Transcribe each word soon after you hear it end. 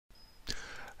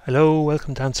Hello,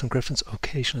 welcome to Anson Griffin's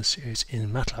occasional series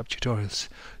in MATLAB tutorials.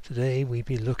 Today we'll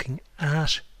be looking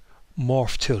at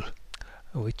MorphTool,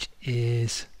 which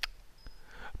is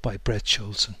by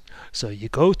Shoelson. So you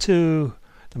go to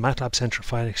the MATLAB Central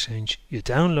File Exchange, you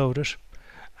download it,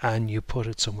 and you put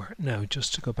it somewhere. Now,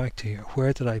 just to go back to here,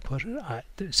 where did I put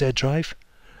it? Z drive,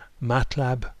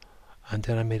 MATLAB, and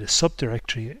then I made a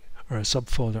subdirectory or a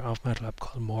subfolder of MATLAB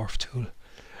called MorphTool,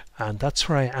 and that's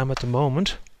where I am at the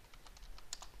moment.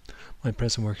 My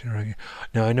present working right here.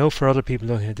 Now I know for other people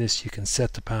looking at this you can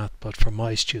set the path, but for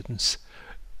my students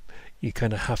you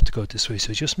kind of have to go this way.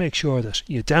 So just make sure that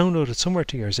you download it somewhere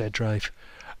to your Z drive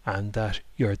and that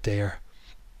you're there.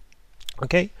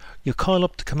 Okay, you call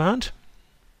up the command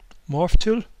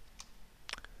MorphTool,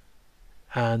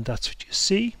 and that's what you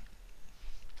see.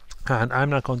 And I'm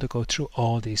not going to go through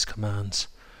all these commands,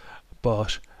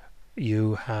 but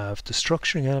you have the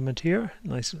structuring element here,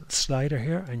 nice little slider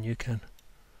here, and you can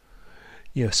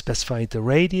specify the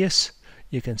radius.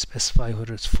 You can specify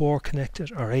whether it's 4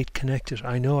 connected or 8 connected.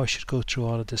 I know I should go through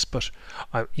all of this, but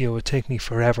it would take me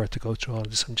forever to go through all of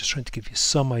this. I'm just trying to give you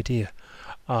some idea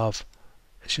of,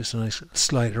 it's just a nice little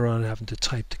slider on having to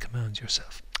type the commands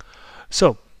yourself.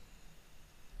 So,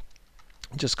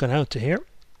 just going out to here.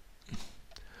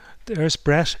 There's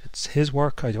Brett. It's his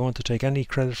work. I don't want to take any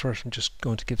credit for it. I'm just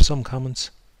going to give some comments.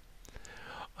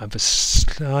 I have a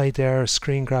slide there, a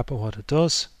screen grab of what it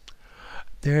does.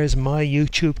 There's my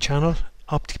YouTube channel,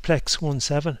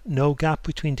 Optiplex17, no gap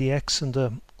between the X and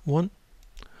the 1.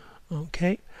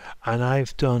 Okay, and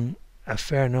I've done a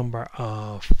fair number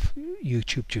of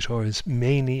YouTube tutorials,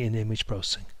 mainly in image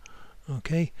processing.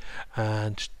 Okay,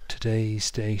 and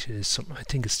today's date is I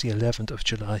think it's the 11th of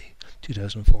July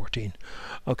 2014.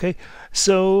 Okay,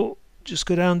 so just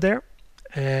go down there,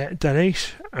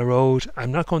 Dilate, Erode.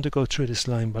 I'm not going to go through this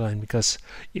line by line because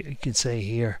you can say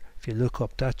here, if you look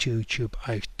up that YouTube,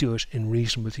 I do it in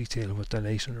reasonable detail what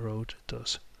Dilate and Erode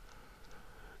does.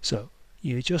 So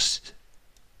you just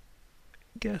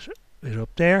get it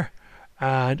up there,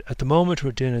 and at the moment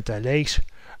we're doing a Dilate,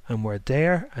 and we're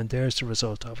there, and there's the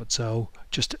result of it. So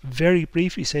just very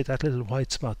briefly say that little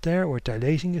white spot there, we're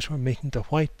dilating it, we're making the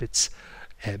white bits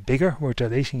bigger, we're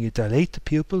dilating, you dilate the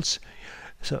pupils,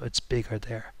 so it's bigger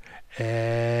there.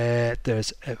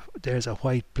 There's a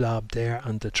white blob there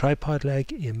on the tripod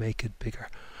leg, you make it bigger.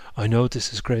 I know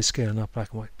this is grayscale, not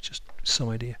black and white, just some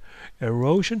idea.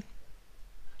 Erosion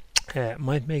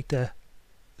might make the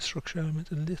structure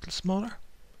element a little smaller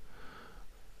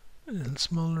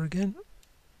again.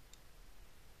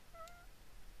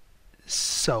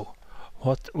 So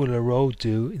what will Erode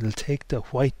do? It'll take the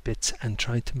white bits and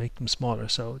try to make them smaller.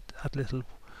 So that little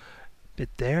bit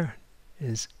there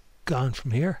is gone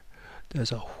from here.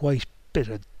 There's a white bit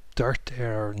of dirt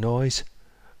there, or noise,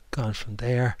 gone from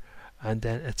there, and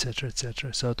then etc,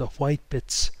 etc. So the white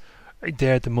bits,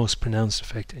 they're the most pronounced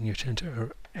effect, and you tend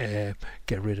to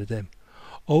get rid of them.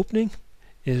 Opening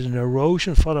is an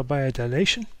erosion followed by a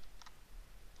dilation.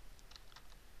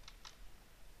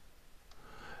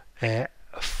 A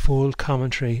full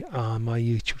commentary on my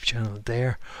YouTube channel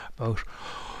there about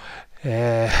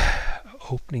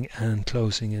opening and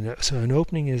closing. And so an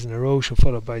opening is an erosion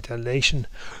followed by dilation.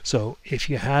 So if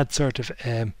you had sort of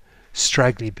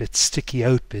straggly bits, sticky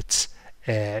out bits,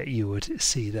 you would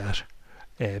see that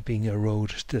being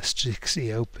eroded. The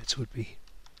sticky out bits would be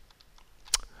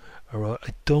eroded.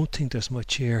 I don't think there's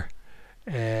much here.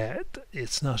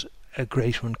 It's not a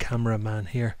great one, cameraman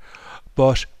here,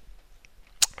 but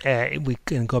we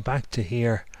can go back to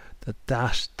here,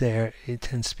 that there, it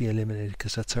tends to be eliminated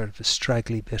because that's sort of a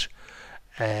straggly bit.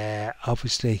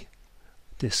 Obviously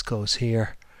this goes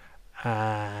here,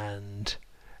 and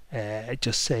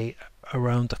just say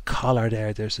around the collar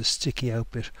there's a sticky out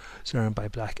bit surrounded by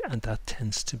black, and that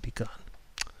tends to be gone.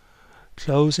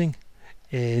 Closing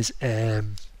is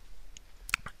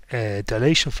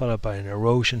dilation followed by an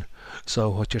erosion. So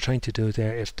what you're trying to do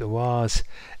there, if there was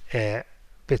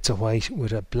bits of white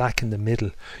with a black in the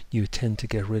middle, you tend to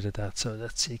get rid of that. So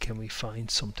let's see, can we find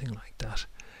something like that?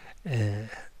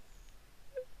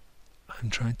 I'm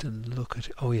trying to look at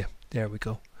it. Oh yeah, there we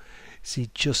go. See,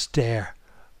 just there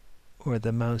where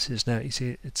the mouse is now, you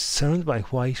see it's surrounded by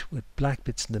white with black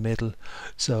bits in the middle.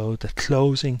 So the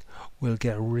closing will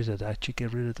get rid of that. You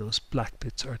get rid of those black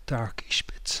bits or darkish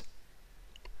bits.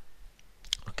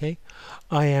 Okay,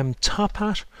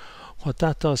 imtophat. What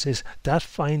that does is that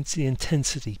finds the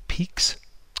intensity peaks.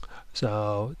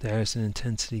 So there's an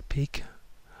intensity peak,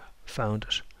 found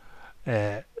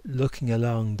it. Looking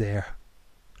along there,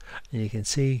 and you can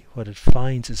see what it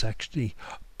finds is actually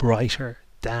brighter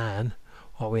than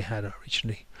what we had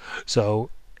originally. So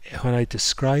when I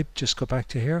describe, just go back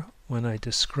to here, when I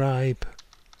describe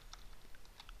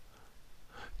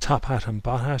Tophat and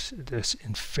Bothat, this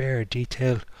in fair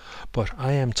detail, but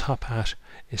imtophat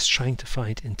is trying to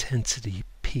find intensity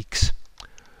peaks.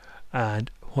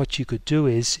 And what you could do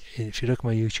is, if you look at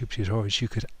my YouTube tutorials, you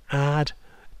could add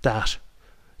that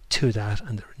to that,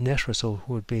 and the net result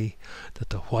would be that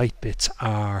the white bits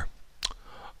are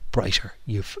brighter.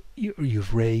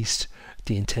 You've raised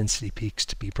the intensity peaks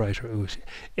to be brighter.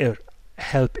 It would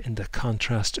help in the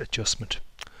contrast adjustment.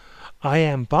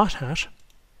 Bothat,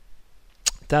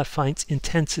 that finds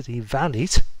intensity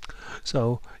valleys.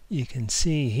 So you can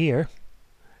see here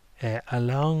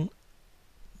along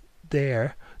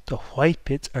there, the white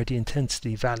bits are the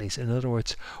intensity valleys. In other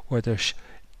words, where there's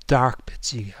dark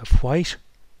bits, you have white,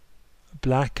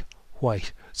 black,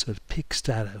 white. So it picks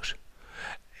that out.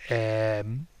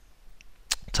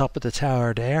 Top of the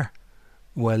tower there,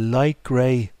 well, light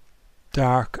grey,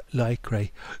 dark light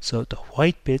grey. So the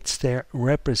white bits there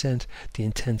represent the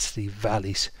intensity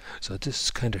valleys. So this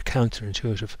is kind of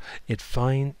counterintuitive.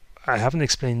 I haven't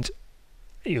explained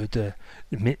the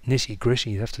nitty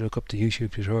gritty. You have to look up the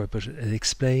YouTube tutorial, but it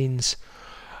explains.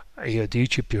 The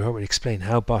YouTube tutorial will explain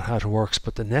how Bothat works,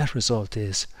 but the net result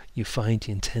is you find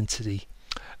the intensity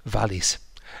valleys.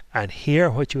 And here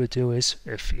what you would do is,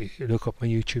 if you look up my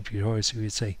YouTube tutorials, you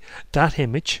would say that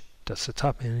image, that's the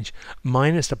top image,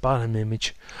 minus the bottom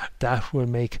image, that will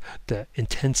make the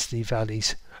intensity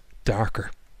valleys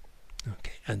darker.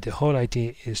 Okay, and the whole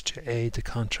idea is to aid the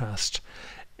contrast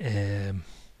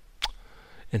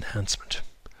enhancement.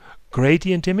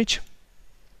 Gradient image,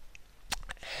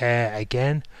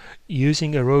 again,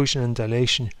 using erosion and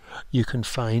dilation, you can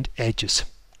find edges.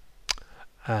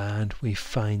 And we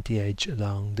find the edge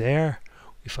along there,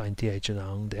 we find the edge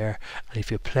along there, and if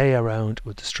you play around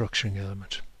with the structuring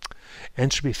element.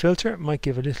 Entropy filter might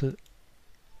give a little,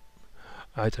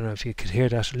 I don't know if you could hear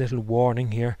that, a little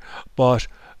warning here, but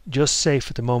just say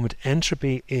for the moment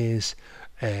entropy is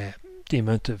the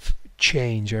amount of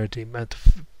change, or the amount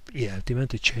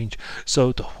of change.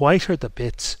 So the whiter the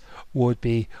bits would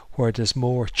be where there's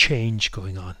more change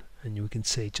going on. And you can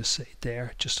say, just say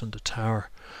there, just on the tower,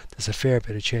 there's a fair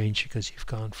bit of change because you've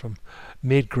gone from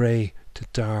mid-grey to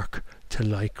dark to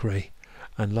light grey,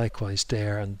 and likewise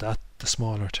there, and that the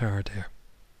smaller tower there.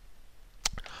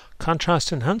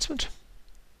 Contrast enhancement.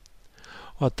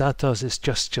 What that does is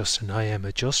just an IM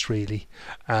adjust really,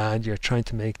 and you're trying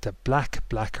to make the black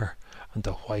blacker and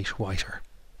the white whiter.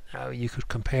 Now you could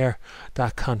compare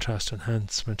that contrast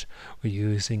enhancement with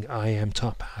using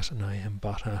imtophat and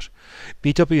imbothat.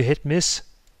 BW hit miss.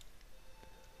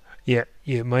 Yeah,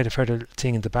 you might have heard a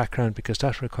thing in the background because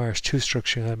that requires two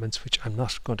structuring elements, which I'm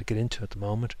not going to get into at the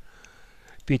moment.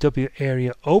 BW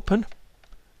area open.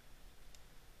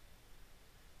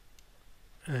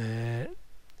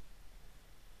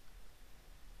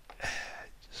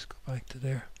 Just go back to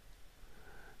there.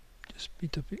 Just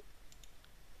BW.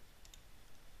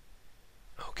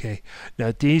 Okay,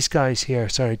 now these guys here,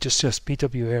 sorry, just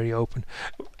BW area open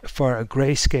for a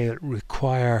grayscale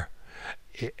require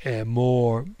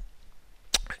more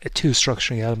two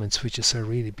structuring elements, which is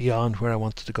really beyond where I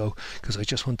wanted to go because I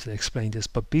just wanted to explain this.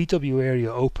 But BW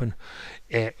area open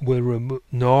will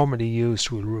normally used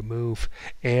will remove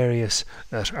areas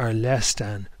that are less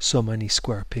than so many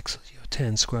square pixels,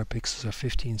 10 square pixels or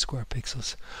 15 square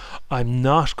pixels. I'm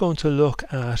not going to look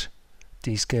at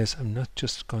these guys. I'm not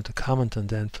just going to comment on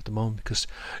them for the moment because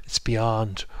it's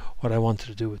beyond what I wanted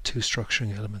to do with two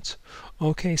structuring elements.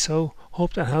 Okay, so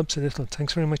hope that helps a little.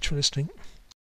 Thanks very much for listening.